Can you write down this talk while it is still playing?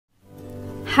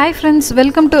Hi friends,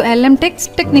 welcome to LM Tech's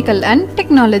Technical and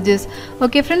Technologies.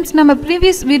 Okay friends, நம்ம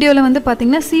previous வீடியோல வந்து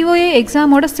பாத்தீங்கன்னா COA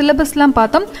எக்ஸாமோட சிலபஸ்லாம்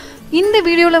பார்த்தோம். இந்த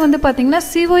வீடியோல வந்து பாத்தீங்கன்னா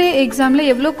COA எக்ஸாம்ல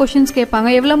எவ்வளவு क्वेश्चंस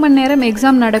கேட்பாங்க, எவ்வளவு மணி நேரம்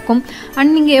எக்ஸாம் நடக்கும்,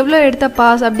 and நீங்க எவ்வளவு எடுத்தா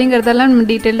பாஸ் அப்படிங்கறதெல்லாம் நம்ம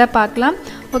டீடைலா பார்க்கலாம்.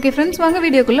 Okay friends, வாங்க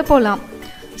வீடியோக்குள்ள போலாம்.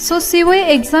 So COA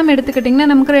exam எடுத்துக்கிட்டிங்கன்னா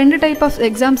நமக்கு ரெண்டு டைப் ஆஃப்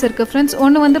எக்ஸாம்ஸ் இருக்கு फ्रेंड्स.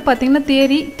 ஒன்னு வந்து பாத்தீங்கன்னா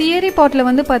தியரி பார்ட்ல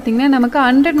வந்து பாத்தீங்கன்னா நமக்கு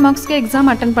 100 மார்க்ஸ்க்கு எக்ஸாம்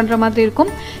அட்டெண்ட் பண்ற மாதிரி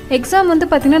இருக்கும். எக்ஸாம் வந்து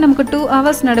பாத்தீங்கன்னா நமக்கு 2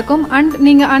 hours நடக்கும் and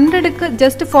நீங்க 100க்கு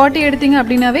just 40 எடுத்தீங்க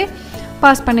அப்படினாவே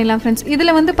பாஸ் பண்ணிடலாம் फ्रेंड्स.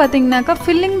 இதுல வந்து பாத்தீங்கன்னாக்கா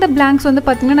filling the blanks வந்து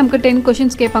பாத்தீங்கன்னா நமக்கு 10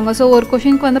 क्वेश्चंस கேட்பாங்க. சோ ஒரு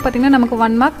क्वेश्चनக்கு வந்து பாத்தீங்கன்னா நமக்கு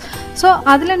 1 mark. சோ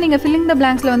அதுல நீங்க filling the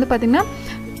blanksல வந்து பாத்தீங்கன்னா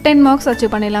 10 marks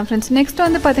அச்சீவ் பண்ணிடலாம் फ्रेंड्स. நெக்ஸ்ட்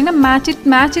வந்து பாத்தீங்கன்னா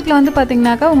மேட்ச் இட்ல வந்து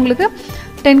பாத்தீங்கன்னாக்கா உங்களுக்கு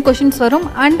 10 questions வரும்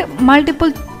and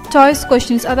multiple choice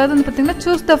questions. அதாவது வந்து பாத்தீங்கன்னா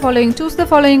choose the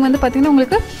following வந்து பாத்தீங்கன்னா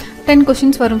உங்களுக்கு 10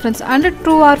 questions வரும் friends. and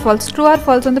true or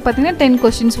false வந்து பாத்தீங்கன்னா 10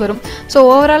 questions வரும். சோ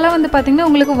ஓவராலா வந்து பாத்தீங்கன்னா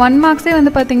உங்களுக்கு 1 marksே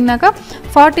வந்து பாத்தீங்கன்னாக்கா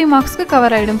 40 marksக்கு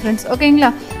கவர் ஆயிடும் फ्रेंड्स.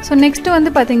 ஓகேங்களா? சோ நெக்ஸ்ட்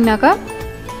வந்து பாத்தீங்கன்னாக்கா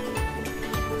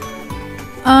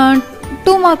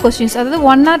 2 mark questions, அதாவது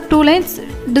 1 or 2 lines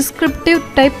descriptive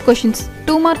type questions.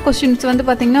 2 mark questions வந்து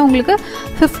பாத்தீங்கன்னா உங்களுக்கு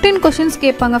 15 questions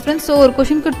கேட்பாங்க फ्रेंड्स. சோ ஒரு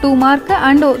क्वेश्चनக்கு 2 mark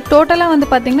and டோட்டலா வந்து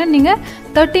பாத்தீங்கன்னா நீங்க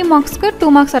 30 marksக்கு 2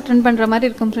 marks அட்டெண்ட் பண்ற மாதிரி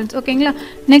இருக்கும் फ्रेंड्स. ஓகேங்களா?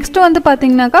 நெக்ஸ்ட் வந்து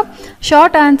பாத்தீங்கன்னாக்கா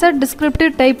short answer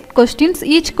descriptive type questions.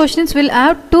 Each questions will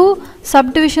have 2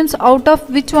 subdivisions out of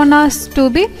which one has to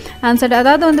be answered.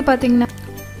 அதாவது வந்து பாத்தீங்கன்னா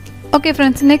ஓகே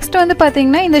फ्रेंड्स, நெக்ஸ்ட் வந்து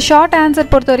பாத்தீங்கன்னா இந்த ஷார்ட்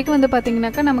ஆன்சர் பொறுத்த வரைக்கும் வந்து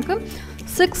பாத்தீங்கன்னாக்கா நமக்கு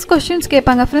 6 questions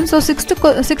கேட்பாங்க फ्रेंड्स. ஸோ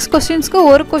 6 questions-க்கு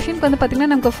ஒரு क्वेश्चनக்கு வந்து பார்த்தீங்கன்னா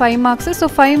நமக்கு 5 marks. ஸோ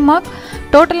 5 mark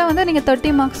டோட்டலாக வந்து நீங்கள்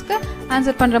 30 marksக்கு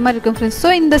ஆன்சர் பண்ணுற மாதிரி இருக்கும் ஃப்ரெண்ட்ஸ். ஸோ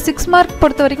இந்த 6 mark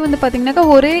பொறுத்த வரைக்கும் வந்து பார்த்தீங்கன்னாக்கா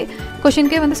ஒரே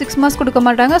क्वेश्चनக்கே வந்து 6 marks கொடுக்க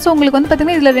மாட்டாங்க. ஸோ உங்களுக்கு வந்து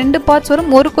பார்த்தீங்கன்னா இதில் 2 பார்ட்ஸ் வரும்.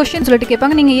 ஒரு क्वेश्चन சொல்லிட்டு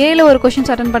கேட்பாங்க, நீங்கள் ஏல ஒரு क्वेश्चन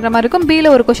அட்டெண்ட் பண்ணுற மாதிரி இருக்கும், பியில்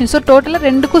ஒரு क्वेश्चन. ஸோ டோட்டலாக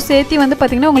ரெண்டுக்கும் சேர்த்து வந்து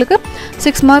பார்த்தீங்கன்னா உங்களுக்கு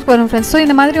 6 mark வரும் ஃப்ரெண்ட்ஸ். ஸோ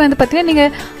இந்த மாதிரி வந்து பார்த்தீங்கன்னா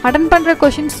நீங்கள் அட்டெண்ட் பண்ணுற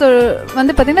क्वेश्चंस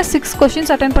வந்து பார்த்தீங்கன்னா 6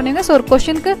 questions அட்டெண்ட் பண்ணுவீங்க. ஸோ ஒரு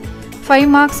क्वेश्चनக்கு 5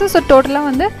 marks. ஸோ டோட்டலாக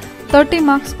வந்து 30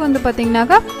 மார்க்ஸ்க்கு வந்து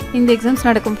பார்த்தீங்கன்னாக்கா இந்த எக்ஸாம்ஸ்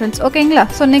நடக்கும் ஃப்ரெண்ட்ஸ். ஓகேங்களா?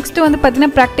 ஸோ நெக்ஸ்ட் வந்து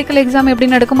பார்த்தீங்கன்னா ப்ராக்டிக்கல் எக்ஸாம் எப்படி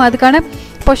நடக்கும், அதுக்கான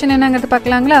போர்ஷன் என்னங்கிறது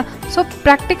பார்க்கலாங்களா? ஸோ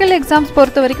ப்ராக்டிக்கல் எக்ஸாம்ஸ்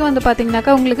பொறுத்த வரைக்கும் வந்து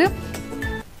பார்த்தீங்கன்னாக்கா உங்களுக்கு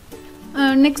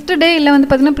நெக்ஸ்ட் டே இல்லை வந்து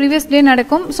பார்த்தீங்கன்னா ப்ரீவியஸ் டே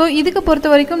நடக்கும். ஸோ இதுக்கு பொறுத்த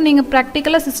வரைக்கும் நீங்கள்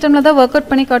ப்ராக்டிக்கலாக சிஸ்டமில் தான் ஒர்க்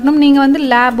அவுட் பண்ணி காட்டணும். நீங்கள் வந்து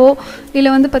லேபோ இல்லை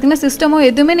வந்து பார்த்தீங்கன்னா சிஸ்டமோ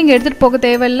எதுவுமே நீங்கள் எடுத்துகிட்டு போக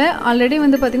தேவையில்லை. ஆல்ரெடி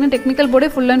வந்து பார்த்தீங்கன்னா technical போர்டே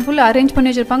full and full arrange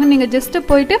பண்ணி வச்சுருப்பாங்க. நீங்கள் ஜஸ்ட்டு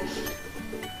போயிட்டு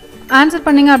ஆன்சர்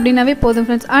பண்ணிங்க அப்படின்னாவே போதும்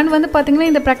ஃப்ரெண்ட்ஸ். அண்ட் வந்து பார்த்தீங்கன்னா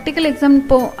இந்த ப்ராக்டிக்கல் எக்ஸாம்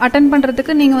இப்போது அட்டன்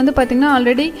பண்ணுறதுக்கு நீங்கள் வந்து பார்த்தீங்கன்னா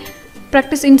ஆல்ரெடி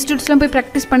ப்ராக்டிஸ் இன்ஸ்டியூட்ஸ்லாம் போய்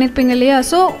ப்ராக்டிஸ் பண்ணியிருப்பீங்க இல்லையா?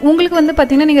 ஸோ உங்களுக்கு வந்து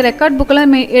பார்த்தீங்கன்னா நீங்கள் ரெக்கார்ட்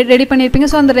புக்கெல்லாம் ரெடி பண்ணியிருப்பீங்க.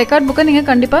 ஸோ அந்த ரெக்கார்ட் புக்கை நீங்கள்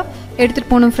கண்டிப்பாக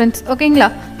எடுத்துகிட்டு போகணும் ஃப்ரெண்ட்ஸ். ஓகேங்களா?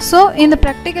 ஸோ இந்த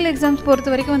ப்ராக்டிக்கல் எக்ஸாம்ஸ்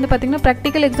பொறுத்த வரைக்கும் வந்து பார்த்தீங்கன்னா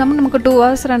ப்ராக்டிக்கல் எக்ஸாம் நமக்கு 2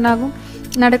 hours ரன் ஆகும்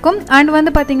நடக்கும். அண்ட்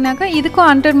வந்து பார்த்தீங்கன்னாக்கா இதுக்கும்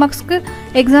 100 மார்க்ஸ்க்கு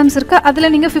எக்ஸாம்ஸ் இருக்குது.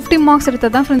 அதில் நீங்கள் 50 marks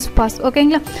எடுத்தால் தான் ஃப்ரெண்ட்ஸ் பாஸ்.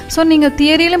 ஓகேங்களா? ஸோ நீங்கள்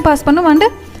தியரியிலும் பாஸ் பண்ணும் அண்டு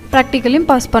ப்ராக்டிக்கலையும்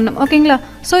பாஸ் பண்ணும். ஓகேங்களா?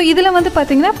 ஸோ இதில் வந்து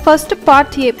பார்த்தீங்கன்னா ஃபர்ஸ்ட்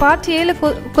பார்ட் ஏல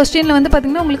கொஸ்டினில் வந்து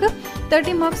பார்த்தீங்கன்னா உங்களுக்கு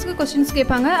 30 மார்க்ஸ்க்கு கொஸ்டின்ஸ்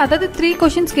கேட்பாங்க. அதாவது 3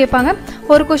 questions கேட்பாங்க.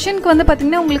 ஒரு கொஸ்டினுக்கு வந்து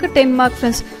பார்த்தீங்கன்னா உங்களுக்கு 10 mark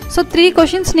ஃப்ரெண்ட்ஸ். ஸோ 3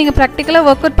 questions நீங்கள் ப்ராக்டிக்கலாக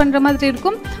ஒர்க் அவுட் பண்ணுற மாதிரி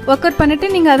இருக்கும். ஒர்க் அவுட் பண்ணிவிட்டு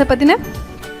நீங்கள் அதை பற்றின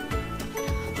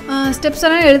ஸ்டெப்ஸ்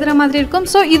எல்லாம் எழுதுகிற மாதிரி இருக்கும்.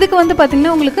 ஸோ இதுக்கு வந்து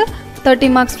பார்த்தீங்கன்னா உங்களுக்கு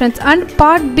 30 marks ஃப்ரெண்ட்ஸ். அண்ட்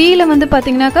பார்ட் பியில் வந்து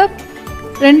பார்த்தீங்கன்னாக்கா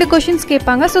 2 questions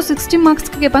கேட்பாங்க. ஸோ 60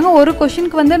 marksக்கு கேட்பாங்க. ஒரு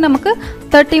கொஷினுக்கு வந்து நமக்கு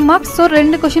 30 marks. ஸோ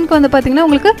 2 questionக்கு வந்து பார்த்தீங்கன்னா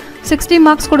உங்களுக்கு 60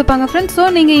 marks கொடுப்பாங்க ஃப்ரெண்ட்ஸ். ஸோ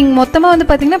நீங்கள் இங்கே மொத்தமாக வந்து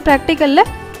பார்த்தீங்கன்னா ப்ராக்டிக்கலில்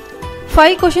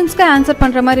 5 questionsக்கு ஆன்சர்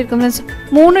பண்ணுற மாதிரி இருக்கும் ஃப்ரெண்ட்ஸ்.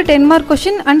 3 10 mark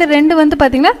question அண்ட் 2 வந்து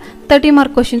பார்த்தீங்கன்னா 30 mark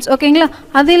questions. ஓகேங்களா?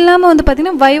 அது இல்லாமல் வந்து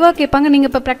பார்த்தீங்கன்னா வைவா கேட்பாங்க. நீங்கள்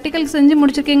இப்போ ப்ராக்டிக்கல் செஞ்சு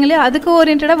முடிச்சிருக்கீங்க இல்லையா, அதுக்கு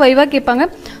ஓரியன்டாக வைவா கேட்பாங்க.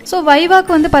 ஸோ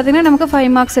வைவாக்கு வந்து பார்த்தீங்கன்னா நமக்கு 5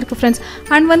 marks இருக்குது ஃப்ரெண்ட்ஸ்.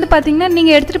 அண்ட் வந்து பார்த்தீங்கன்னா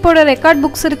நீங்கள் எடுத்துகிட்டு போகிற ரெக்கார்ட்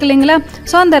புக்ஸ் இருக்குது இல்லைங்களா?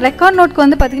 ஸோ அந்த ரெக்கார்ட் நோட்க்கு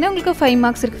வந்து பார்த்தீங்கன்னா உங்களுக்கு 5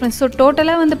 marks இருக்குது ஃப்ரெண்ட்ஸ். ஸோ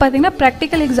டோட்டலாக வந்து பார்த்தீங்கன்னா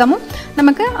ப்ராக்டிக்கல் எக்ஸாமும்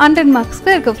நமக்கு 100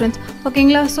 marksக்கு இருக்குது ஃப்ரெண்ட்ஸ்.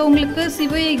 ஓகேங்களா? ஸோ உங்களுக்கு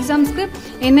COA எக்ஸாம்ஸ்க்கு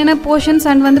என்னென்ன போர்ஷன்ஸ்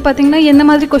அண்ட் வந்து பார்த்தீங்கன்னா என்ன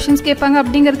மாதிரி கொஷின்ஸ் கேட்பாங்க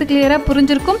அப்படிங்கிறது கிளியராக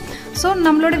புரிஞ்சிருக்கும். ஸோ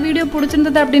நம்மளோட வீடியோ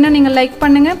பிடிச்சிருந்தது அப்படின்னா நீங்கள் லைக்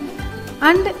பண்ணுங்கள்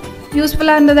அண்ட்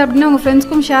யூஸ்ஃபுல்லாக இருந்தது அப்படின்னா உங்கள்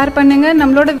ஃப்ரெண்ட்ஸ்க்கும் ஷேர் பண்ணுங்கள்.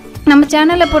 நம்ம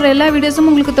சேனலில் போடுற எல்லா வீடியோஸும்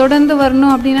உங்களுக்கு தொடர்ந்து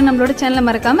வரணும் அப்படின்னா நம்மளோட சேனலை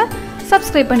மறக்காமல்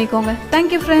சப்ஸ்கிரைப் பண்ணிக்கோங்க.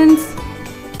 Thank you friends.